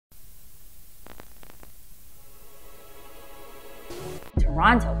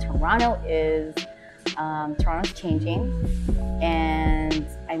Toronto is, Toronto's changing, and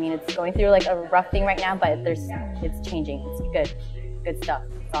I mean, it's going through like a rough thing right now, but it's changing. It's good stuff.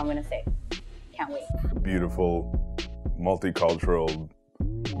 That's all I'm gonna say. Can't wait. Beautiful, multicultural,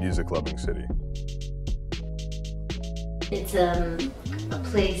 music-loving city. It's a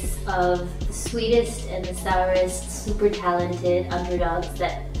place of the sweetest and the sourest, super talented underdogs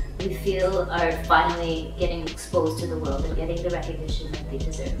that we feel are finally getting exposed to the world and getting the recognition that they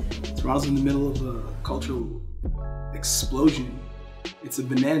deserve. Toronto's in the middle of a cultural explosion. It's a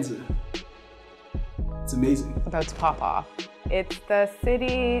bonanza. It's amazing. About to pop off. It's the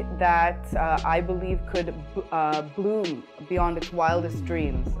city that I believe could bloom beyond its wildest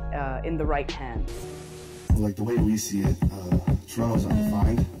dreams in the right hands. Like the way we see it, Toronto's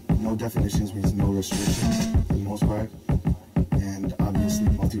undefined. No definitions means no restrictions for the most part. And obviously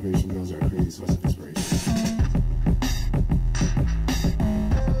multiracial girls are a crazy source of inspiration.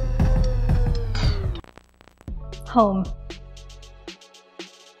 Home.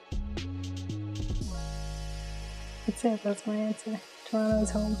 That's it, that's my answer.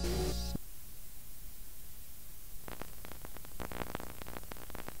 Toronto's home.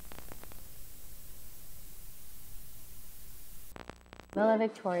 Mila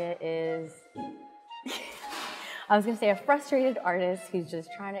Victoria is, I was gonna say, a frustrated artist who's just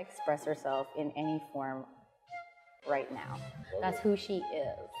trying to express herself in any form right now. That's who she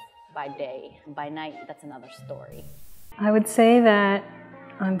is by day. By night, that's another story. I would say that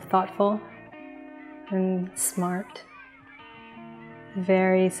I'm thoughtful and smart,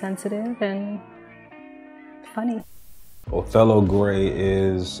 very sensitive and funny. Othello Grey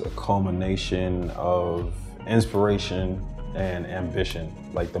is a culmination of inspiration and ambition.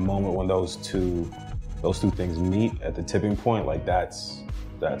 Like the moment when those two things meet at the tipping point, like that's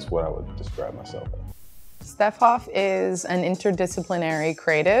what I would describe myself as. Steph Hoff is an interdisciplinary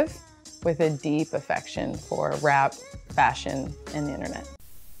creative with a deep affection for rap, fashion, and the internet.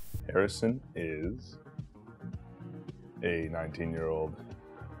 Harrison is a 19-year-old,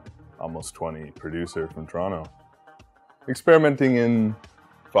 almost 20 producer from Toronto, experimenting in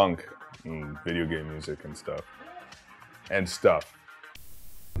funk and video game music and stuff.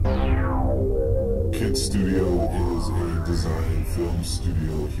 Kid Studio is a design film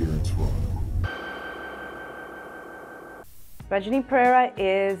studio here in Toronto. Rajni Perera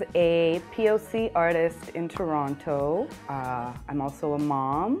is a POC artist in Toronto. I'm also a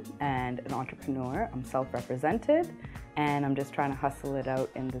mom and an entrepreneur. I'm self-represented, and I'm just trying to hustle it out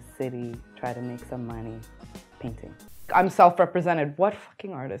in the city, try to make some money painting. I'm self-represented. What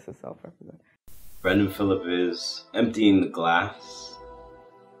fucking artist is self-represented? Brendan Phillip is emptying the glass,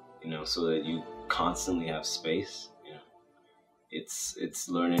 so that you constantly have space. It's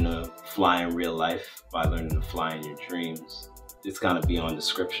learning to fly in real life by learning to fly in your dreams. It's kind of beyond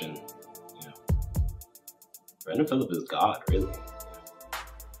description. Brendan Phillip is God, really,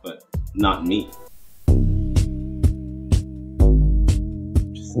 but not me.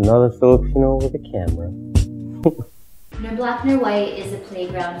 Just another Filipino with a camera. NorBlack, NorWhite is a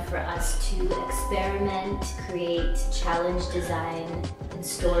playground for us to experiment, create, challenge design and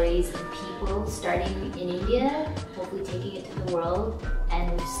stories and people, starting in India, hopefully taking it to the world,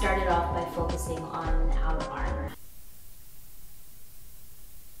 and we've started off by focusing on our armor.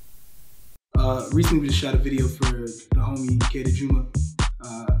 Recently we just shot a video for the homie Kata Juma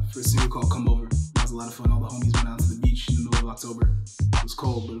for a single called Come Over. That was a lot of fun. All the homies went out to the beach in the middle of October. It was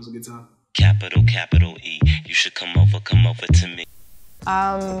cold, but it was a good time. Capital E, you should come over to me.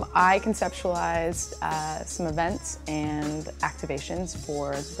 I conceptualized some events and activations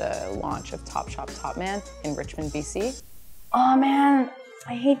for the launch of Top Shop Top Man in Richmond, BC. Oh man,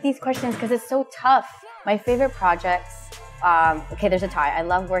 I hate these questions because it's so tough. My favorite projects, okay, there's a tie. I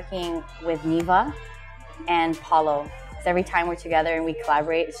love working with Naval and Paolo. Because every time we're together and we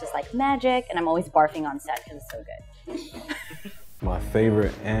collaborate, it's just like magic, and I'm always barfing on set because it's so good. My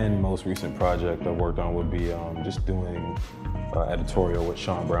favorite and most recent project I worked on would be just doing editorial with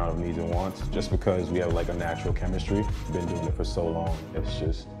Sean Brown of Needs and Wants, just because we have like a natural chemistry. Been doing it for so long. It's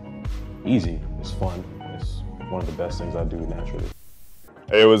just easy, it's fun. It's one of the best things I do naturally.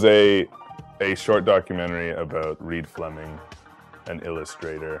 It was a short documentary about Reed Fleming, an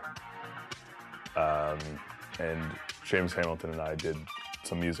illustrator, and James Hamilton and I did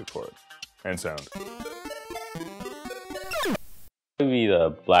some music for it, and sound. Maybe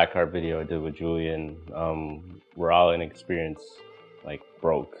the Blackheart video I did with Julian. We're all inexperienced, like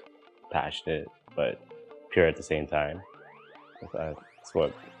broke, passionate, but pure at the same time. That's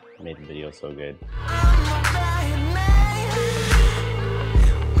what made the video so good.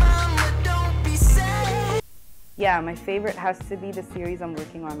 Yeah, my favorite has to be the series I'm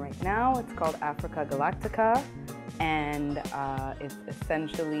working on right now. It's called Africa Galactica, and it's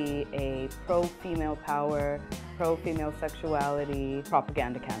essentially a pro-female power, pro-female sexuality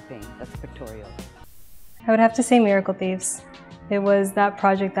propaganda campaign that's pictorial. I would have to say Miracle Thieves. It was that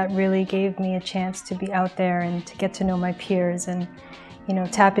project that really gave me a chance to be out there and to get to know my peers and, you know,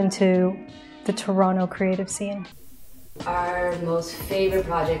 tap into the Toronto creative scene. Our most favorite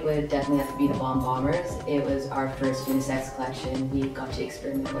project would definitely have to be the Bomb Bombers. It was our first unisex collection. We got to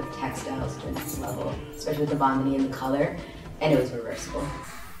experiment with textiles to the next level, especially with the bonding and the color, and it was reversible.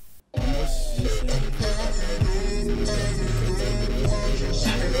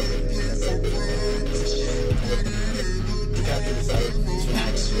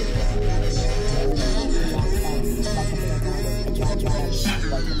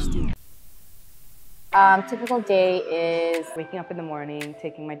 Typical day is waking up in the morning,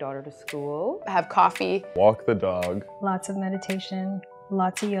 taking my daughter to school, have coffee, walk the dog, lots of meditation,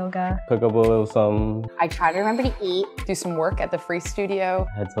 lots of yoga, cook up a little something. I try to remember to eat, do some work at the free studio,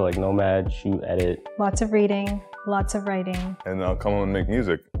 head to like Nomad, shoot, edit. Lots of reading, lots of writing. And I'll come home and make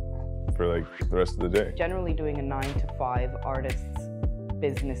music for like the rest of the day. Generally doing a 9 to 5 artist's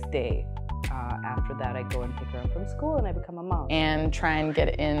business day. After that, I go and pick her up from school and I become a mom. And try and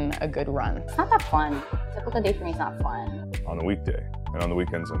get in a good run. It's not that fun. Typical day for me is not fun. On a weekday. And on the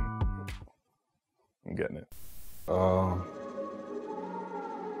weekends, I'm getting it. I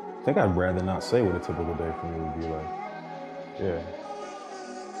think I'd rather not say what a typical day for me would be like. Yeah.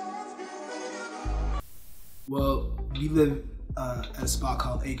 Well, we live at a spot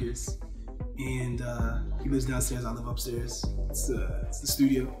called Acres. And he lives downstairs, I live upstairs. It's the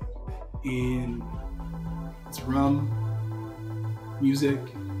studio. And it's rum, music,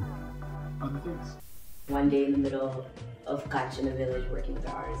 other things. One day in the middle of Kutch in a village working with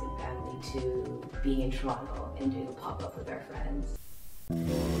our artisan family to being in Toronto and doing a pop-up with our friends. A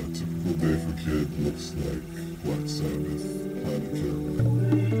typical day for kid looks like Black Sabbath, Planet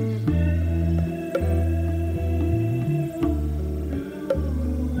Caravan.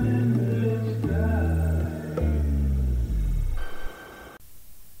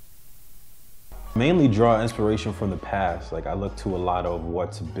 Mainly draw inspiration from the past. Like I look to a lot of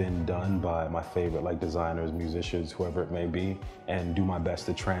what's been done by my favorite like designers, musicians, whoever it may be, and do my best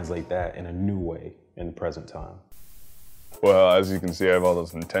to translate that in a new way in the present time. Well, as you can see, I have all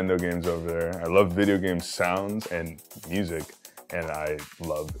those Nintendo games over there. I love video game sounds and music, and I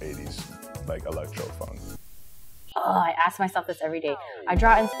love 80s like electro funk. Oh, I ask myself this every day. I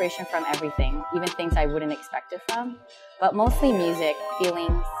draw inspiration from everything, even things I wouldn't expect it from, but mostly music,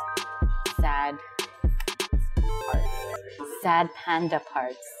 feelings, sad parts, sad panda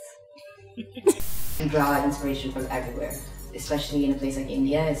parts. We draw inspiration from everywhere, especially in a place like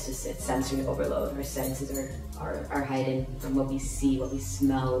India. It's sensory overload. Our senses are heightened from what we see, what we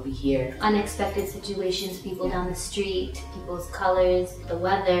smell, what we hear. Unexpected situations, people down the street, people's colors, the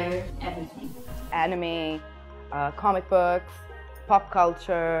weather, everything. Anime, comic books, pop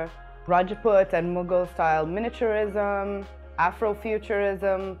culture, Rajput and Mughal style miniaturism,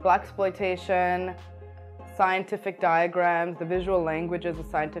 Afrofuturism, blaxploitation, scientific diagrams, the visual languages of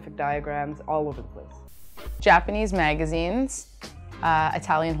scientific diagrams, all over the place. Japanese magazines,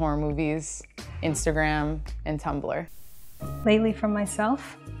 Italian horror movies, Instagram, and Tumblr. Lately from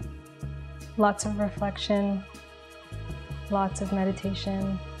myself, lots of reflection, lots of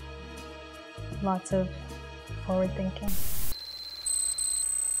meditation, lots of forward thinking.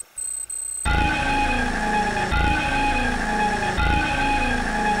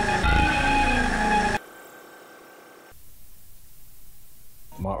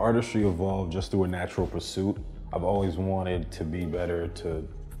 My artistry evolved just through a natural pursuit. I've always wanted to be better, to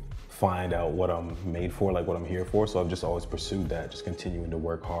find out what I'm made for, like what I'm here for. So I've just always pursued that, just continuing to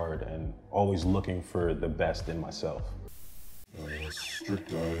work hard and always looking for the best in myself. A strict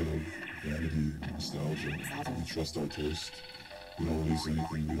diet of vanity, nostalgia. We trust our taste. We don't release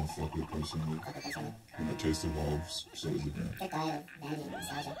anything we don't fuck with personally. When our taste evolves, so does the band. Strict diet of vanity,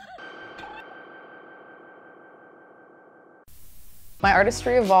 nostalgia. My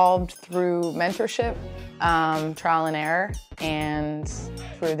artistry evolved through mentorship, trial and error, and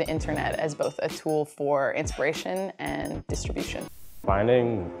through the internet as both a tool for inspiration and distribution.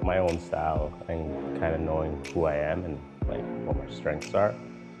 Finding my own style and kind of knowing who I am and like what my strengths are.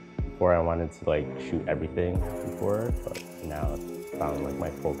 Before I wanted to like shoot everything before, but now I've found like my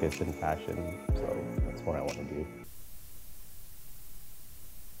focus and passion, so that's what I want to do.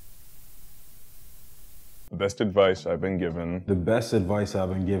 The best advice I've been given. The best advice I've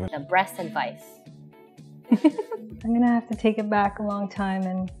been given. The best advice. I'm gonna have to take it back a long time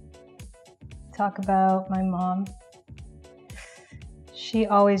and talk about my mom. She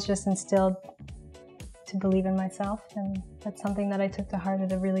always just instilled to believe in myself, and that's something that I took to heart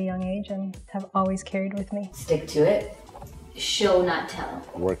at a really young age and have always carried with me. Stick to it. Show, not tell.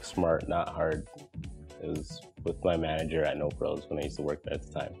 Work smart, not hard. It was with my manager at NorBlack when I used to work there at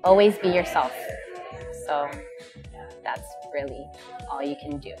the time. Always be yourself. So that's really all you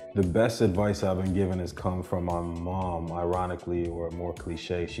can do. The best advice I've been given has come from my mom, ironically, or more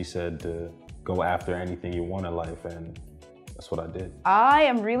cliche. She said to go after anything you want in life, and that's what I did. I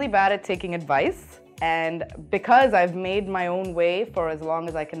am really bad at taking advice, and because I've made my own way for as long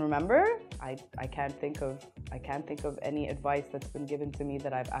as I can remember, I can't think of any advice that's been given to me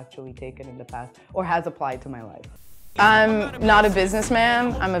that I've actually taken in the past or has applied to my life. I'm not a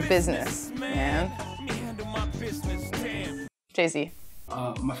businessman, I'm a businessman. Jay-Z.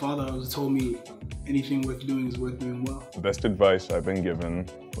 My father always told me anything worth doing is worth doing well. The best advice I've been given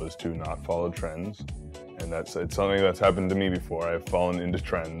was to not follow trends. And it's something that's happened to me before. I've fallen into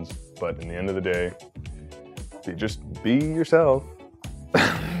trends, but in the end of the day, just be yourself.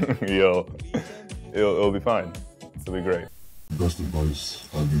 It'll be fine. It'll be great. The best advice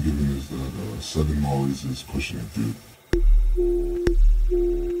I've been given is that 7 Mollies is pushing it through.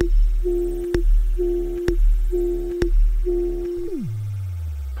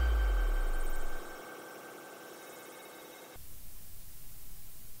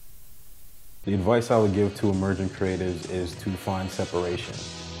 The advice I would give to emerging creatives is to find separation.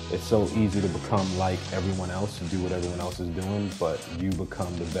 It's so easy to become like everyone else and do what everyone else is doing, but you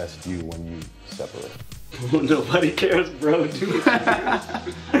become the best you when you separate. Nobody cares, bro, dude.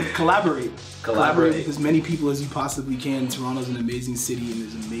 Collaborate. Collaborate with as many people as you possibly can. Toronto's an amazing city and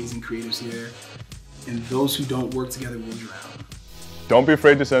there's amazing creatives here. And those who don't work together will drown. Don't be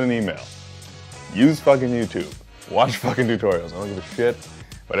afraid to send an email. Use fucking YouTube. Watch fucking tutorials. I don't give a shit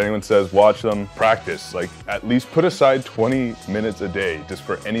what anyone says. Watch them. Practice. Like, at least put aside 20 minutes a day just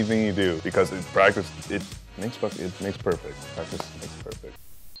for anything you do, because practice, it makes perfect. Practice makes perfect.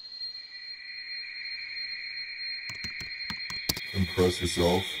 Impress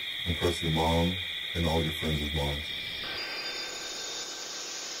yourself, impress your mom, and all your friends' moms.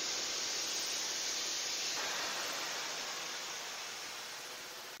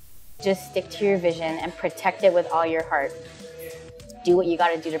 Just stick to your vision and protect it with all your heart. Do what you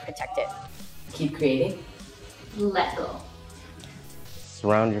gotta do to protect it. Keep creating. Let go.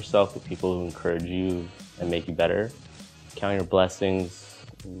 Surround yourself with people who encourage you and make you better. Count your blessings.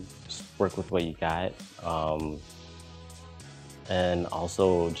 Just work with what you got. And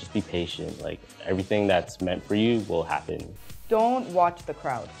also just be patient. Like, everything that's meant for you will happen. Don't watch the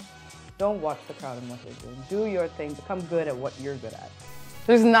crowd. Don't watch the crowd and what they're doing. Do your thing. Become good at what you're good at.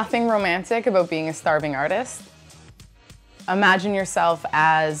 There's nothing romantic about being a starving artist. Imagine yourself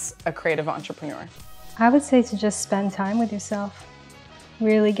as a creative entrepreneur. I would say to just spend time with yourself.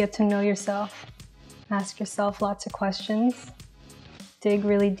 Really get to know yourself. Ask yourself lots of questions. Dig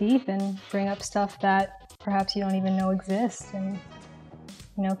really deep and bring up stuff that perhaps you don't even know exists, and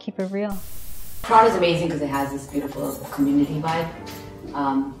keep it real. Toronto's amazing because it has this beautiful community vibe,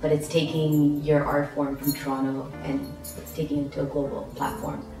 but it's taking your art form from Toronto and taking it to a global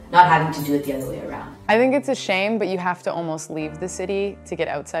platform, not having to do it the other way around. I think it's a shame, but you have to almost leave the city to get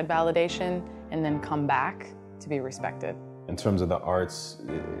outside validation and then come back to be respected. In terms of the arts,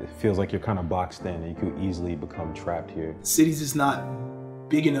 it feels like you're kind of boxed in and you could easily become trapped here. The city's just not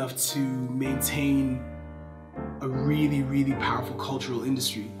big enough to maintain a really, really powerful cultural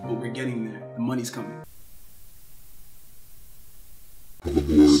industry, but we're getting there. The money's coming. I'm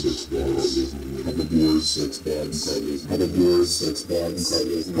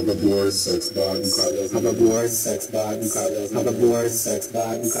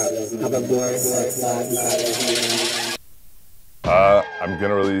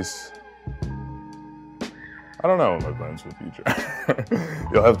gonna release, I don't know my plans for the future.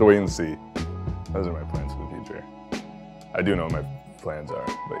 You'll have to wait and see. Those are my plans for the future. I do know what my plans are,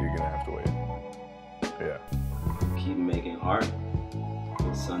 but you're gonna have to wait. But yeah. Keep making art.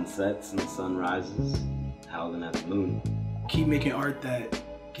 Sunsets and sunrises, howling at the moon. Keep making art that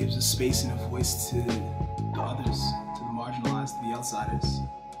gives a space and a voice to the others, to the marginalized, to the outsiders.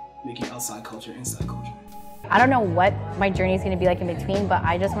 Making outside culture inside culture. I don't know what my journey is gonna be like in between, but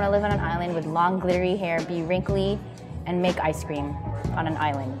I just wanna live on an island with long glittery hair, be wrinkly, and make ice cream on an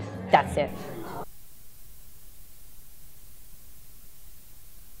island. That's it.